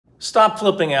Stop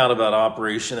flipping out about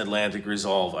Operation Atlantic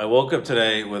Resolve. I woke up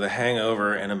today with a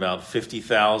hangover and about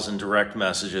 50,000 direct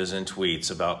messages and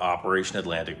tweets about Operation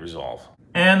Atlantic Resolve.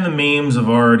 And the memes have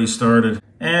already started,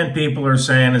 and people are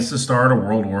saying it's the start of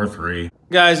World War III.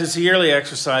 Guys, it's a yearly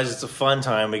exercise. It's a fun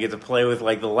time. We get to play with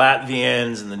like the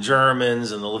Latvians and the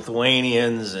Germans and the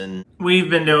Lithuanians, and we've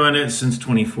been doing it since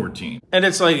 2014. And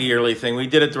it's like a yearly thing. We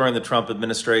did it during the Trump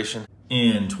administration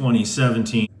in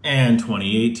 2017 and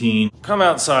 2018. Come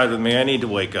outside with me. I need to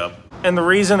wake up. And the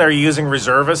reason they're using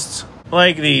reservists,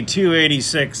 like the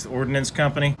 286th Ordnance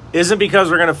Company, isn't because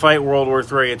we're going to fight World War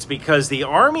III. It's because the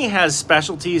Army has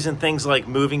specialties in things like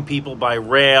moving people by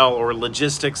rail or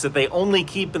logistics that they only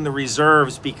keep in the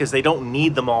reserves because they don't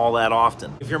need them all that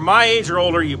often. If you're my age or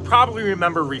older, you probably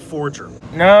remember REFORGER.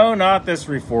 No, not this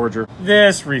REFORGER.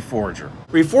 This REFORGER.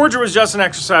 REFORGER was just an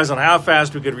exercise on how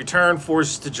fast we could return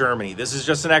forces to Germany. This is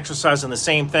just an exercise on the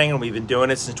same thing, and we've been doing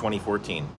it since 2014.